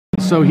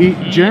So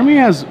Jeremy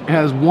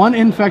has one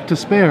infect to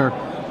spare,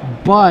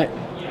 but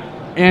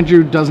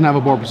Andrew doesn't have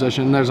a board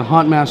position. There's a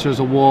Huntmaster, there's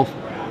a Wolf.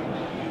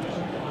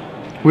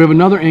 We have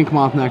another Ink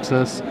Moth next to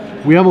us.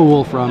 We have a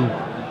Wolf Run.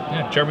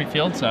 Yeah, Jeremy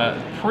Fields,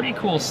 pretty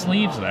cool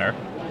sleeves there.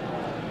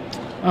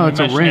 Oh, it's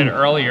a ring. I mentioned it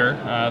earlier,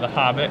 The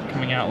Hobbit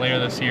coming out later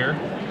this year.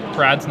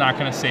 Brad's not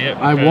going to see it.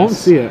 I won't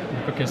see it.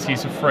 Because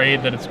he's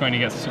afraid that it's going to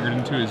get seared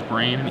into his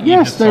brain. And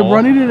yes, they're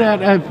running it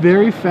at a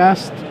very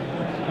fast,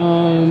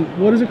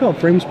 what is it called,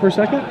 frames per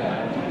second?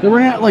 They're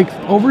running at like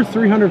over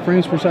 300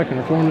 frames per second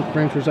or 400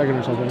 frames per second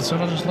or something. So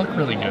it'll just look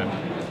really good.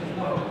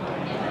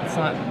 It's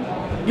not...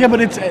 Yeah,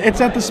 but it's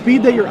at the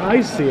speed that your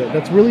eyes see it.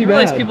 That's really bad.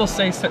 Realize people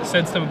said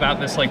stuff about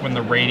this like when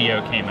the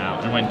radio came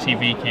out and when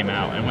TV came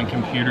out and when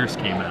computers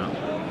came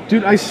out.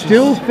 Dude, I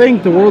still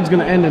think the world's going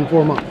to end in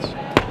 4 months.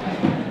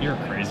 You're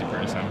a crazy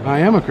person. I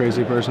am a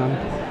crazy person.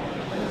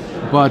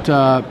 But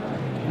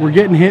we're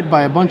getting hit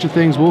by a bunch of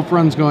things. Wolf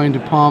Run's going to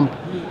pump.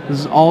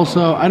 This is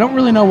also... I don't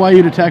really know why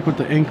you'd attack with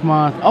the Ink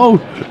Moth. Oh,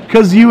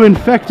 because you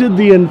infected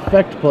the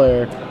Infect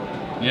player.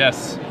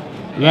 Yes.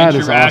 That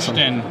is awesome.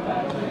 Ashton,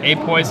 a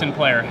poison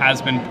player,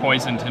 has been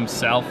poisoned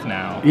himself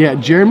now. Yeah,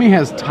 Jeremy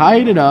has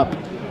tied it up.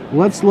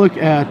 Let's look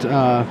at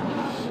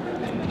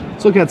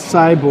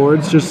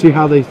sideboards. Just see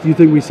how you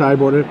think we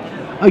sideboarded.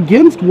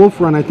 Against Wolf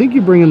Run, I think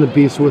you bring in the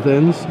Beast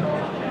Withins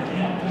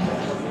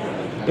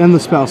and the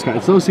Spell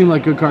Skies. Those seem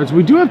like good cards.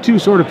 We do have 2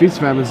 Sword of Feast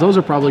of Famines. Those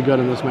are probably good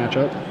in this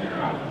matchup.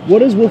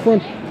 What is Wolf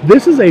Run?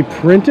 This is a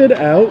printed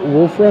out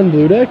Wolf Run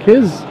blue deck.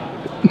 Yep.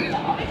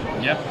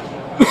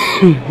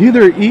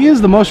 Either he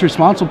is the most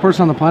responsible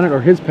person on the planet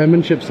or his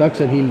penmanship sucks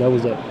and he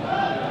knows it.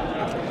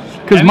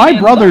 Because my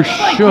brother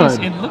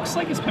should. It looks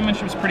like his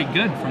penmanship is pretty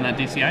good from that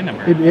DCI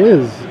number. It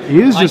is.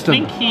 He is just I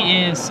think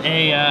he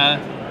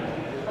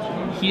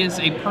is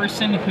a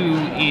person who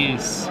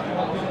is...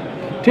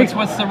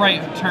 What's the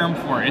right term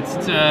for it? It's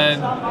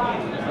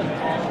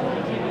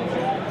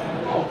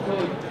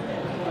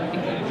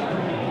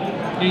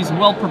he's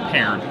well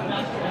prepared.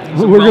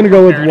 We're going to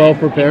go with well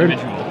prepared.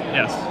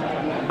 Yes.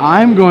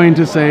 I'm going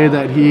to say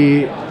that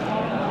he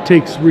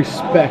takes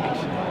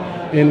respect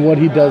in what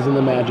he does in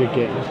the Magic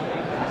game.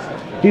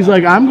 He's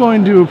like, I'm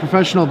going to a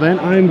professional event.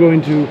 I'm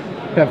going to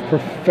have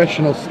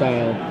professional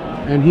style.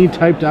 And he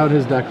typed out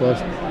his deck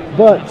list.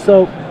 But,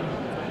 so,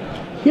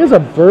 he has a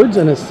Birds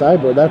in his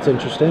sideboard. That's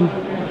interesting.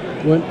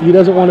 When he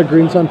doesn't want a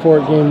Green Sun for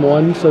it game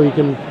 1, so he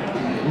can,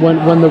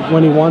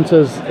 when he wants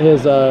his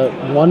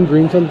 1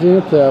 Green Sun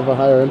unit to have a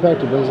higher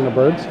impact, he brings in a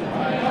Birds.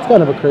 It's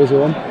kind of a crazy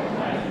one.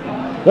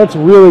 That's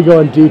really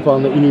going deep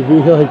on the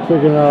EV, like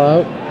figuring it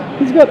all out.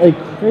 He's got a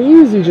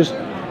crazy, his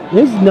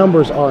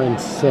numbers are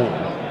insane.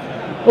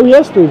 Oh, he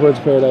has 3 Birds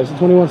of Paradise.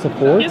 It's when he wants the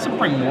 4. He has a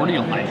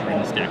Primordial Hydra in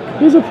his deck.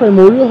 He has a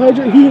Primordial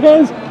Hydra. He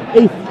has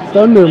a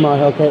Thunder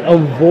Mahel card, a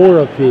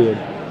Vorapede,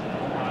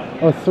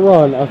 a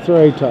Thrun, a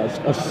Thratus,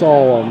 a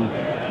Solemn.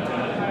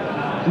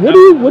 What do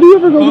you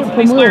ever go Both get of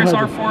these Primordial players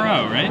Hydra?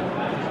 are 4-0, right?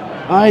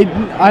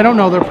 I don't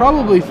know. They're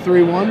probably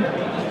 3-1.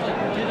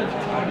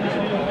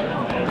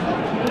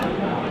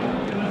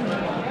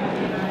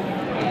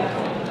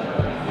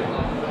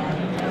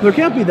 There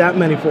can't be that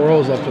many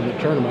 4-0s left in the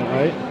tournament,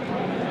 right?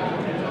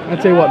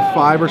 I'd say, what,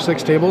 5 or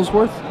 6 tables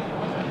worth?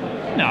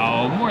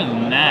 No, more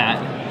than that.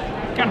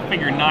 Got to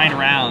figure 9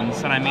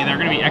 rounds, and I mean, there are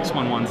going to be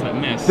X1 ones that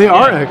miss. They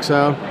are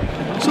XO.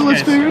 So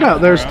let's figure it out.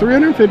 There's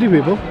 350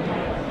 people.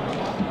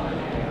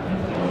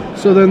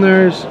 So then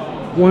there's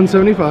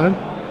 175.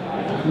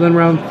 And then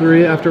round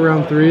 3, after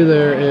round 3,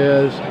 there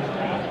is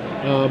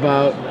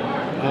about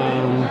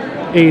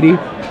 80.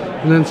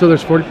 And then so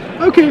there's 40.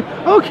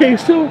 Okay,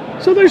 so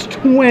there's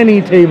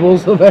 20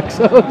 tables of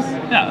XOs.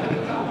 Yeah.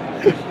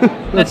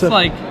 That's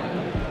like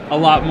a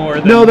lot more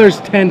than... No,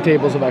 there's 10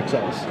 tables of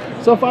XOs.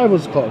 So 5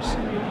 was close.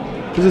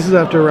 Because this is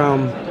after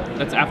round...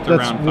 That's after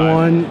round 5.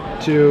 1,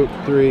 2,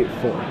 3, 4.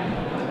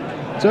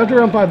 So after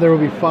round 5, there will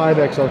be 5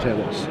 XO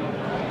tables.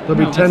 There'll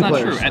be 10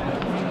 players. That's not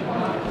true.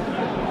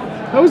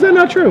 How is that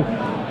not true?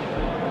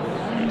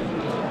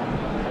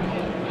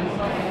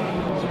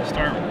 So we'll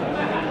start...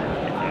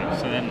 Okay,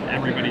 so then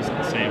everybody's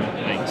the same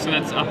thing. So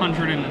that's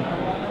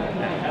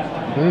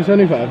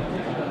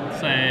 175.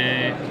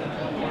 Say...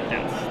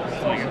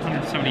 It's like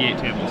 178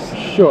 tables.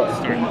 Sure. To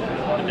start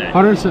the day.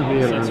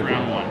 178. So that's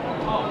round 1.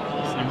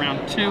 So then round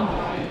 2. Okay,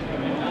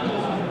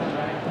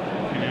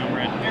 now we're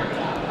at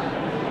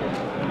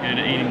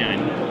 89.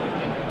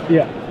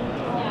 Yeah.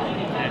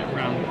 Okay,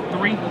 round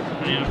 3. How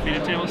many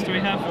undefeated tables do we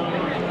have?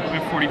 We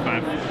have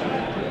 45.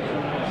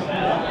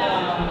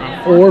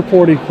 Or 44. Or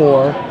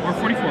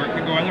 44. It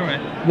could go either way.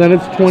 Then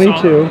it's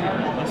 22.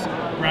 Let's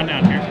round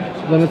down here.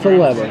 Then it's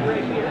 11.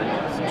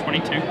 It's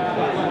 22.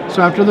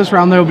 So after this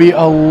round, there will be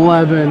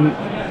 11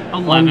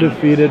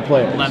 undefeated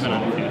players. 11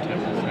 undefeated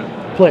tables.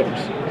 Yeah.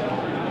 Players.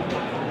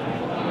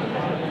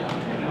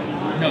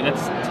 No,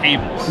 that's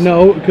tables.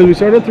 No, because we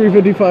start at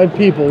 355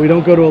 people. We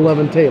don't go to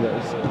 11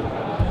 tables.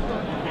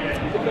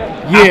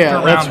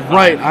 Yeah, that's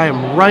right. I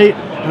am right,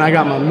 and I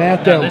got my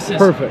math down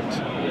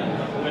perfect.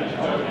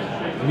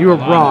 You were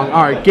wrong.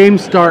 All right, game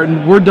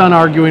starting. We're done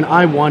arguing.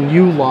 I won.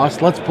 You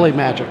lost. Let's play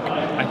Magic.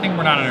 I think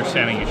we're not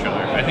understanding each other.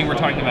 I think we're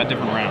talking about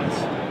different rounds.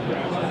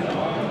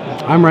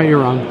 I'm right, you're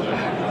wrong.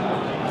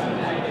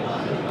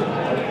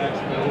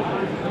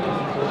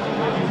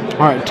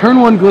 All right,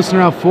 turn 1 Glistener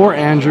out for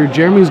Andrew.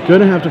 Jeremy's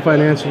going to have to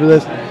find an answer for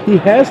this. He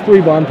has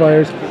 3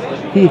 Bonfires.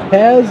 He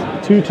has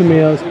 2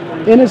 Tomatoes.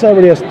 In his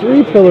already has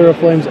 3 Pillar of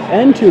Flames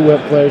and 2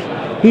 Whip Flares.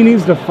 He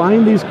needs to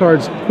find these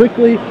cards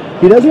quickly.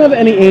 He doesn't have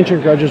any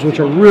Ancient Grudges,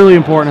 which are really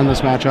important in this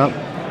matchup.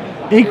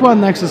 Inkmoth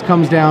Nexus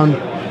comes down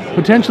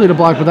potentially to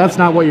block, but that's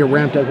not what your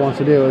ramp deck wants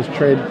to do, is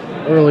trade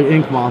early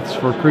Inkmoths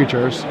for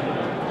creatures.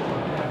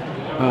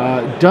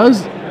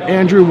 Does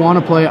Andrew want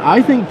to play?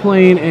 I think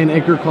playing an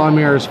Ichor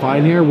Clawmere is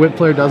fine here. Whip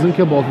Flare doesn't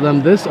kill both of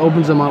them. This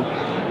opens him up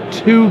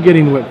to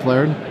getting Whip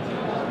Flared.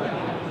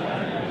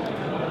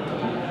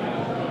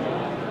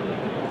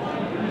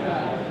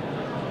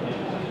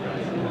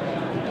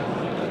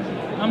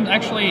 I'm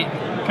actually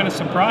kind of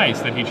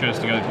surprised that he chose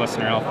to go with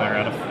Glistener Elf there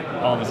out of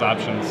all of his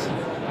options.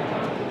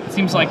 It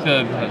seems like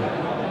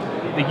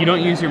like you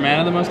don't use your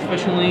mana the most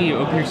efficiently. You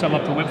open yourself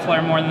up to Whip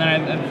Flare more than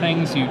other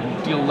things. You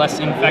deal less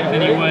infect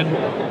than you would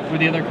with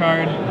the other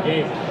card.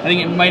 I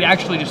think it might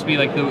actually just be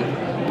like the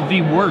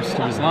worst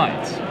of his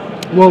lines.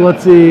 Well,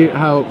 let's see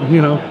how,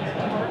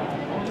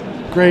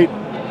 great,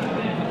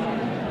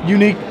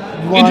 unique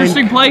line.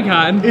 Interesting play,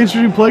 Cotton.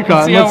 Interesting play,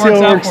 Cotton. Let's see how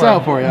it works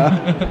out for you.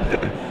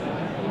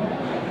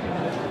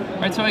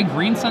 Alright, so a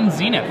Green Sun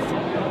Zenith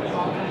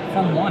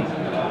for 1.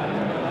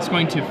 It's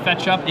going to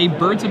fetch up a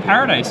Birds of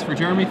Paradise for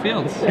Jeremy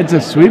Fields. It's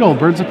a sweet old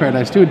Birds of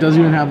Paradise, too. It doesn't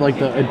even have, like,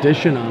 the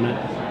addition on it.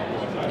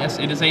 Yes,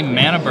 it is a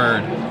Mana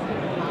Bird.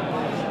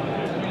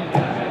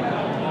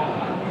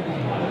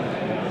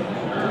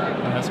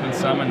 It has been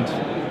summoned.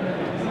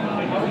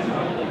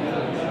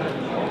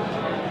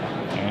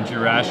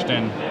 Andrew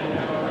Ashton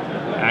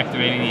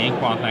activating the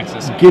Inkmoth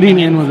Nexus. Getting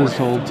in with his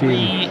whole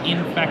team.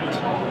 Infect.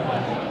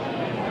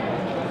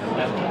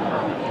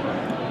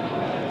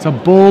 It's a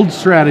bold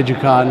strategy,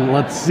 Cotton.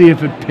 Let's see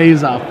if it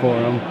pays off for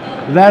him.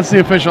 That's the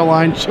official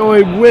line.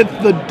 Choi with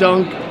the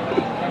dunk.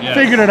 Yes.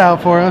 Figured it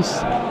out for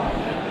us.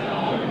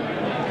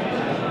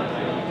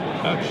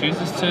 Oh,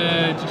 chooses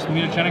to just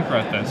mutagenic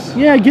growth this.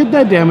 Yeah, get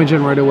that damage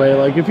in right away.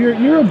 Like, if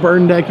you're a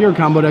burn deck, you're a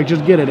combo deck,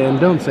 just get it in.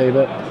 Don't save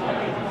it.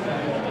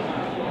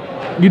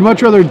 You'd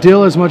much rather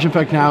deal as much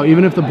effect now,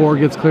 even if the board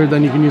gets cleared,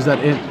 then you can use that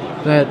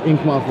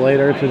Inkmoth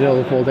later to deal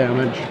the full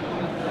damage.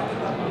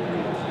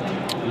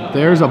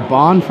 There's a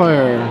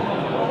Bonfire.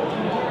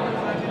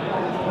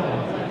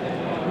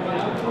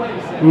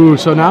 Ooh,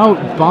 so now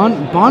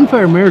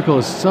Bonfire Miracle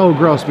is so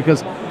gross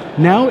because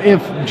now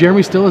if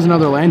Jeremy still has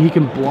another land, he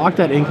can block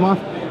that Inkmoth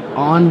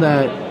on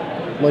that,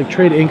 like,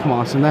 trade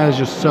Inkmoths, and that is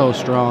just so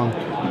strong.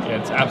 Yeah,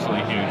 it's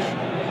absolutely huge.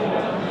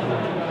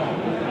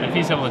 And if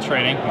he's able to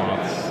trade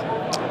Inkmoths.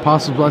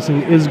 Possible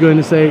Blessing is going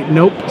to say,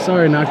 nope,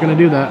 sorry, not going to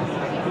do that.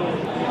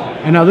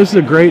 And now this is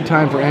a great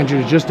time for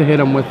Andrew just to hit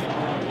him with.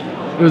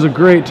 It was a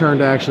great turn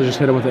to actually just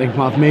hit him with the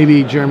Inkmoth.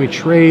 Maybe Jeremy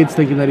trades,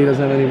 thinking that he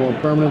doesn't have any more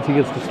permanents. He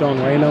gets to Stone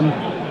Rain him.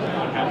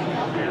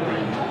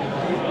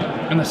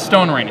 And the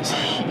Stone Rain is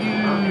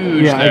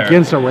huge. Yeah, there.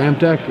 Against a ramp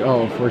deck?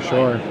 Oh, for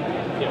sure.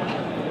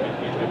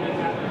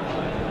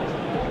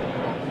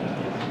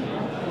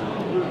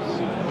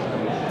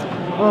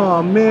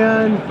 Oh,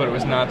 man. But it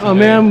was not today. Oh,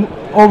 man.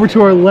 Over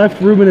to our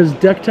left, Ruben is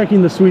deck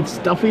teching the sweet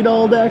Stuffy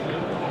Doll deck.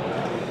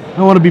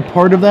 I want to be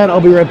part of that.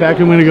 I'll be right back.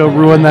 I'm going to go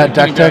ruin that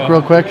deck tech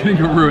real quick. I'm going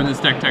to go ruin this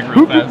deck tech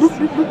real fast.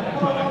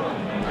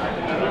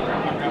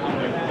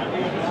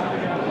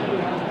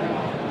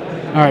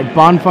 All right,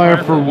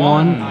 Bonfire for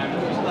 1.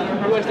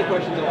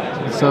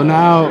 So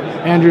now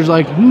Andrew's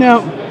like,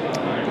 no,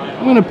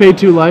 I'm going to pay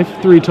 2 life,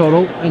 3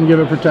 total, and give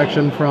it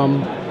protection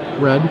from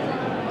red.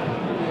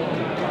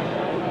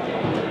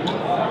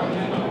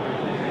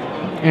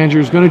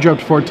 Andrew's going to drop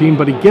to 14,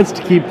 but he gets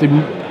to keep the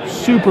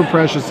super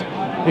precious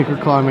Ichor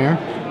Clawmere.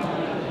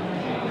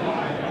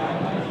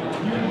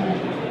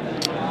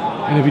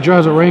 And if he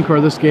draws a Rancor,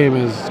 this game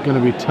is going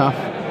to be tough.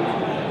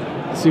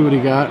 Let's see what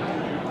he got.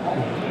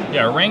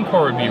 Yeah,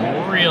 Rancor would be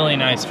really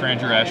nice for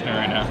Andrew Ashton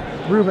right now.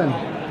 Ruben,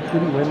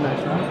 did he win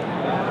next round?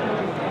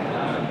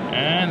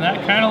 And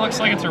that kind of looks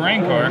like it's a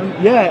Rancor.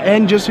 Yeah,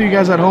 and just so you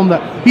guys at home,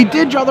 that he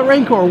did draw the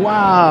Rancor.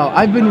 Wow,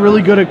 I've been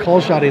really good at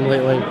call shotting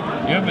lately.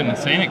 You have been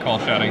insane at call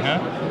shotting, huh?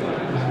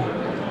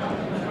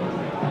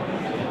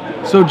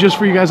 So just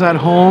for you guys at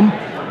home,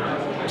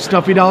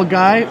 Stuffy Doll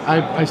guy,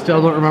 I still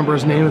don't remember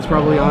his name. It's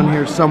probably on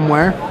here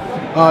somewhere.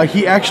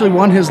 He actually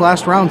won his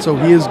last round, so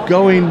he is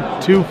going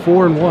to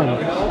 4-1.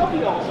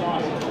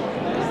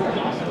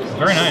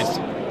 Very nice.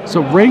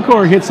 So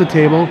Rancor hits the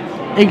table.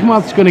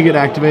 Inkmoth's going to get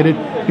activated.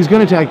 He's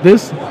going to attack.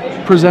 This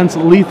presents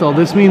lethal.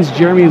 This means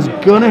Jeremy is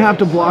going to have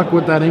to block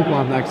with that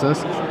Inkmoth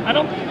Nexus. I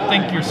don't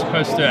think you're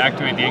supposed to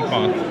activate the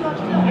Inkmoth.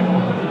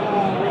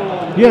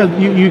 Yeah,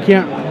 you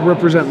can't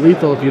represent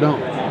lethal if you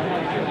don't.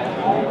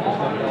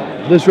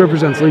 This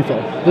represents lethal.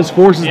 This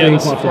forces the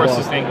Inkmoth to block. Yeah, this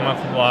forces the Inkmoth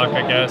to block,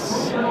 I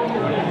guess.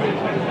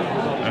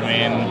 I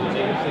mean,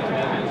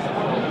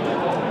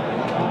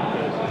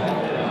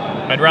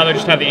 I'd rather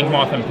just have the Ink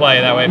Moth in play.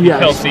 That way, if Yes,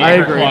 he kills the I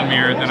Acre agree. Claw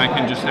mirror, then I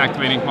can just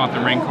activate Ink Moth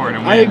and Rancor and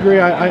win. I agree.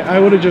 I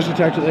would have just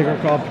attacked with Acre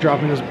Claw,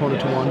 dropping his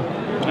opponent to 1.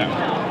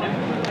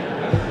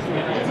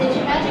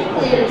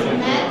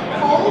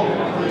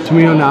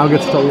 Tamio now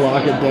gets to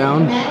lock it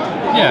down.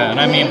 Yeah, and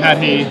I mean,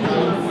 had he...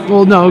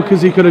 Well, no,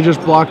 because he could have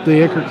just blocked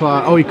the Acre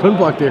Claw. Oh, he couldn't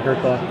block the Acre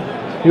Claw.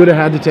 He would have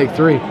had to take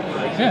 3.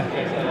 Yeah.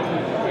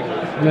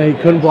 No, he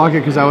couldn't block it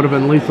because that would have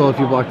been lethal if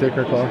you blocked the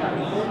Acre Claw.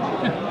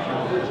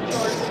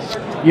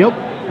 Yep.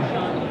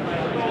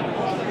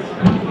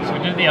 So we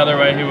did the other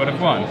way, he would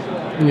have won.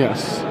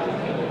 Yes.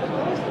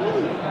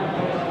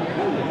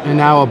 And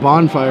now a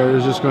bonfire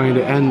is just going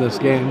to end this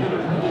game.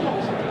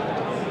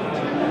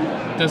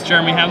 Does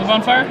Jeremy have the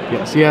bonfire?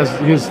 Yes, he has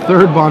his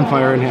 3rd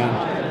bonfire in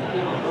hand.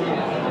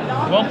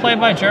 Well played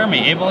by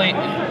Jeremy,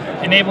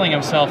 enabling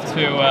himself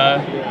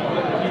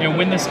to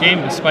win this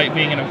game despite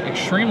being in an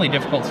extremely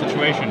difficult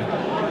situation.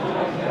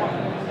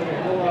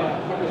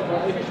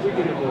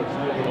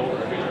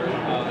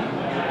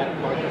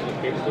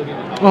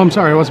 Oh, I'm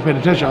sorry, I wasn't paying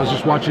attention. I was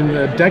just watching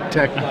the deck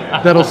tech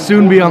that'll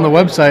soon be on the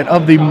website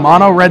of the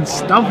mono red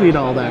Stuffy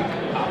Doll deck.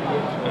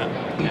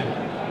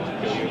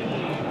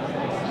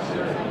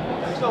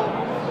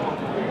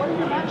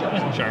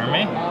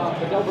 Jeremy.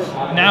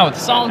 Now with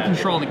solid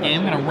control of the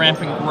game, going to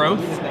ramp in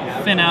growth,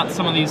 thin out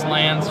some of these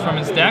lands from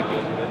his deck.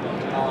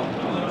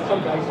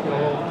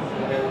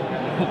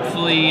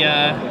 Hopefully,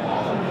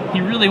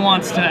 he really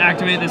wants to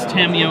activate this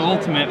Tamio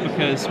Ultimate,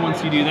 because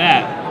once you do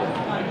that...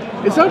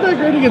 It's not that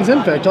great against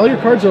Infect. All your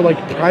cards are like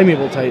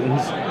Primeval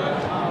Titans.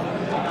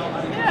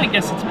 Yeah, I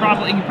guess it's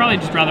probably... You'd probably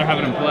just rather have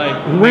it in play.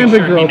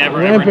 Rampant growth,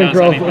 rampant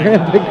growth,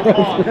 rampant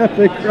growth,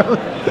 rampant growth.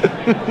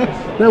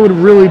 That would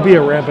really be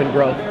a rampant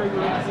growth.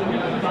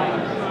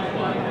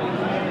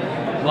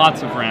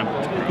 Lots of ramp.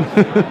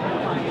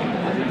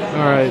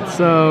 Alright,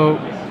 so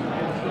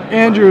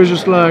Andrew is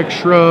just like,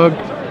 shrug.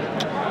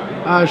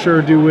 I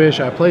sure do wish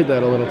I played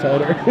that a little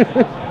tighter.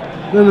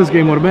 Then this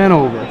game would have been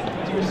over.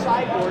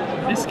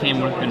 This game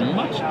would have been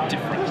much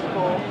different.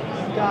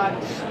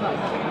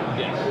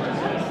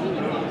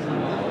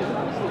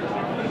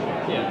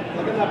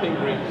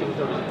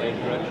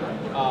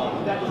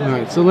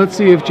 Alright, so let's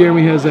see if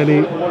Jeremy has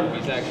any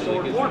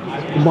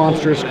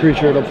monstrous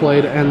creature to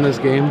play to end this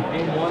game.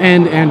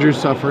 And Andrew's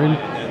suffering.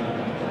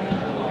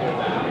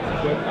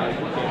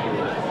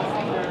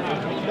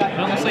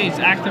 It looks like he's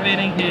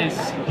activating his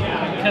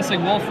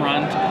Kessig Wolf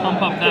Run to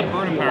pump up that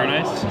Bird of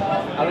Paradise.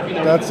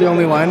 That's the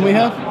only line we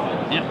have?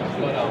 Yep.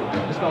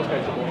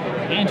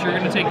 And you're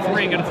going to take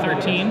 3, go to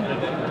 13.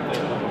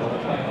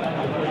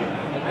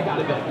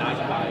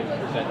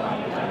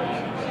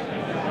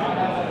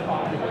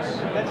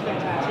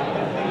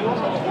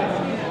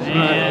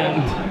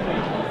 And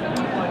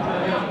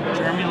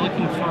Jeremy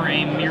looking for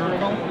a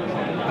miracle.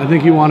 I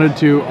think he wanted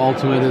to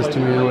ultimate his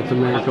Tamir with the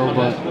miracle,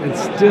 but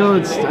it's still,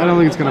 I don't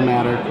think it's going to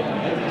matter.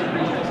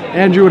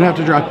 Andrew would have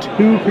to draw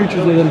 2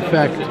 creatures with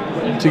Infect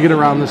to get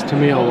around this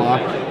Tamil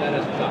lock.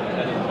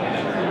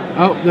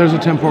 Oh, there's a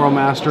Temporal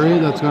Mastery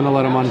that's going to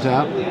let him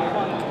untap.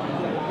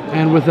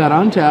 And with that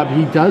untap,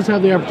 he does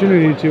have the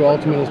opportunity to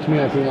ultimate his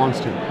Tamil if he wants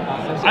to.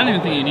 I don't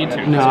even think you need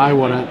to. No, I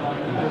wouldn't.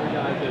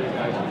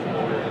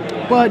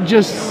 But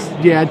just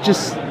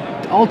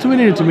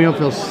ultimating a Tamil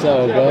feels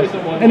so good.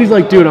 And he's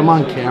like, dude, I'm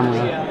on camera.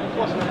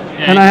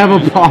 Yeah, and I have a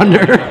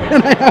Ponder.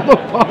 And I have a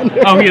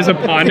Ponder. Oh, he has a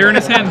Ponder in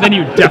his hand? Then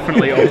you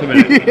definitely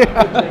ultimate it.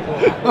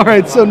 Yeah. All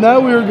right, so now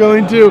we're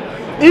going to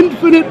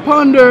Infinite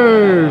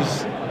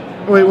Ponders.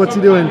 Oh, wait, what's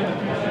he doing?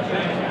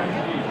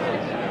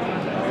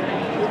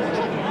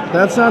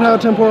 That's not how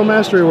Temporal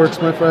Mastery works,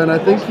 my friend. I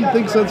think he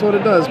thinks that's what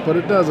it does, but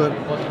it doesn't.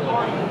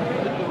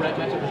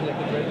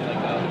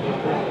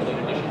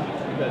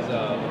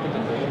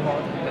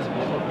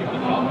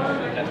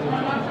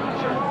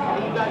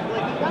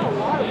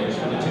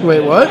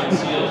 Wait, what?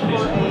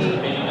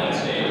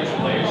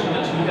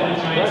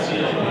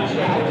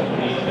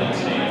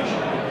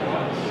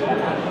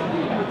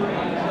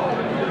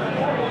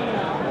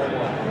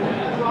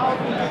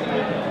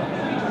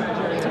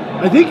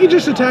 I think he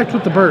just attacked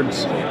with the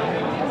birds.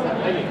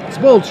 It's a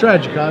bold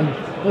strategy, Con.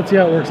 Let's see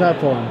how it works out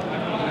for him.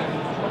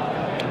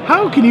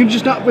 How can you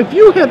just not... If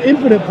you have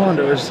infinite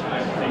ponders...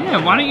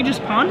 Yeah, why don't you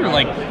just ponder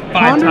like 5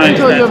 Ponder times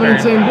until you have an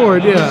insane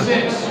board, yeah.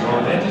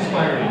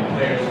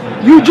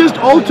 You just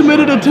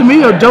ultimated a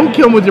Tamio. Don't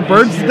kill him with your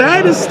birds.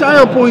 That is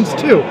style points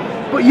too.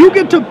 But you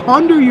get to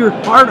ponder your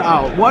heart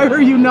out. Why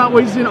are you not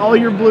wasting all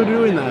your blue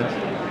doing that?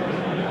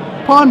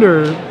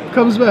 Ponder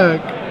comes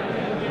back.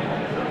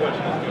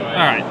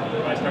 Alright.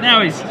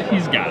 Now he's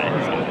got it.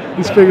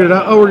 He's figured it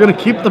out. Oh, we're going to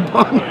keep the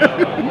ponder.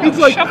 He's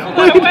like, shuffle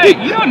that away.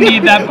 You don't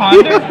need that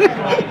ponder.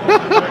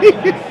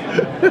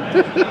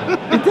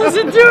 It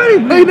doesn't do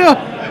anything. I know.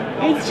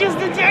 It's just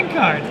a deck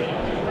card.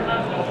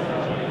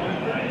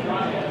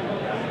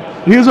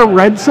 He has a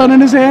red sun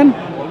in his hand.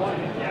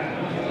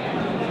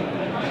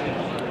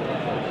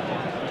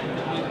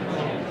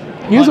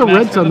 He has a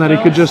red sun that he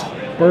could just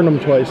burn him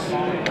twice.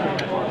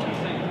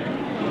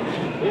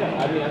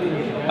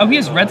 Oh, he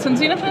has Red Sun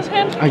Zenith in his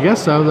hand? I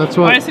guess so. That's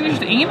Why what. isn't he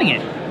just aiming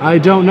it? I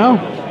don't know.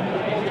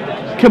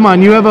 Come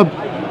on, you have a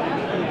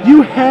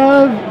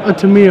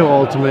Tamiyo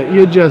ultimate.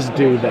 You just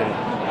do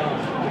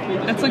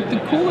that. That's like the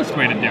coolest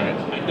way to do it.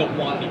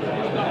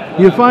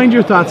 You find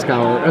your Thought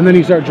Scour, and then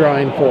you start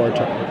drawing 4 a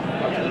turn.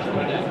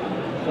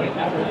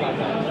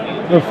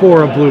 Or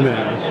 4 of blue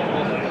mana.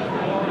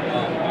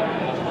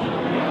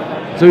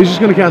 So he's just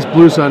going to cast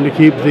Blue Sun to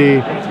keep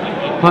the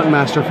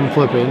Huntmaster from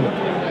flipping.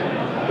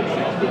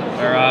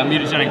 Or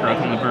Mutagenic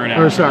Growth on the burn out.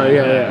 Or sorry,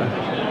 yeah.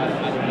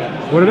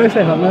 What did I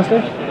say, Huntmaster?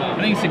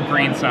 I think it's a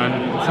Green Sun.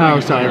 Oh,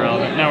 sorry.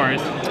 Irrelevant. No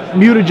worries.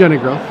 Mutagenic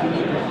Growth.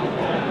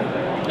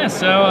 Yeah,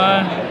 so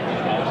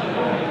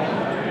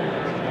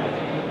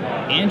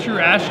Andrew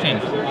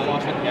Ashton,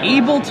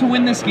 able to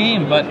win this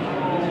game, but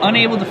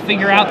unable to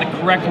figure out the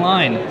correct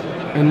line.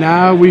 And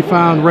now we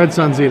found Red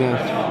Sun Zenith.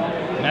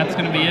 And that's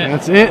going to be it.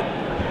 That's it.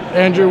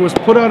 Andrew was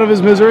put out of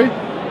his misery.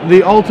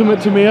 The ultimate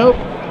Tamiyo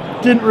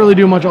didn't really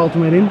do much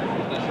ultimating,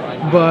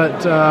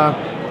 but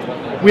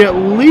we at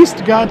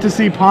least got to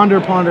see Ponder,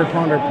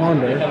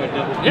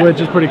 Yeah.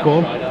 which is pretty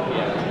cool.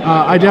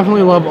 I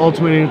definitely love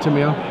ultimating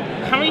Tamiyo.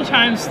 How many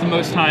times, the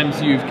most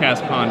times you've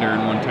cast Ponder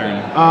in one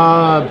turn?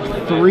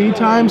 3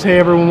 times. Hey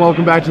everyone,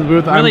 welcome back to the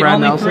booth. Really, I'm Brad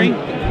only Nelson.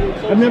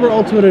 3? I've never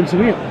ultimated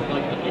Tamiyo.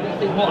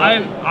 Well,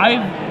 I've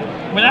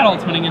without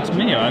ultimating into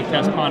Mio, I've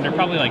cast Ponder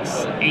probably like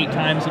 8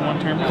 times in one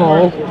turn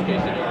before. Cole.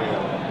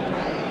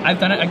 I've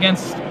done it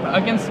against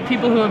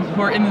people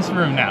who are in this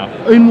room now.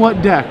 In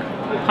what deck?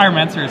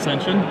 Pyromancer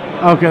Ascension.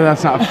 Okay,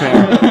 that's not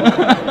fair.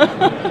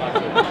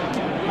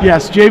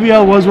 Yes,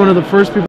 JBL was one of the first people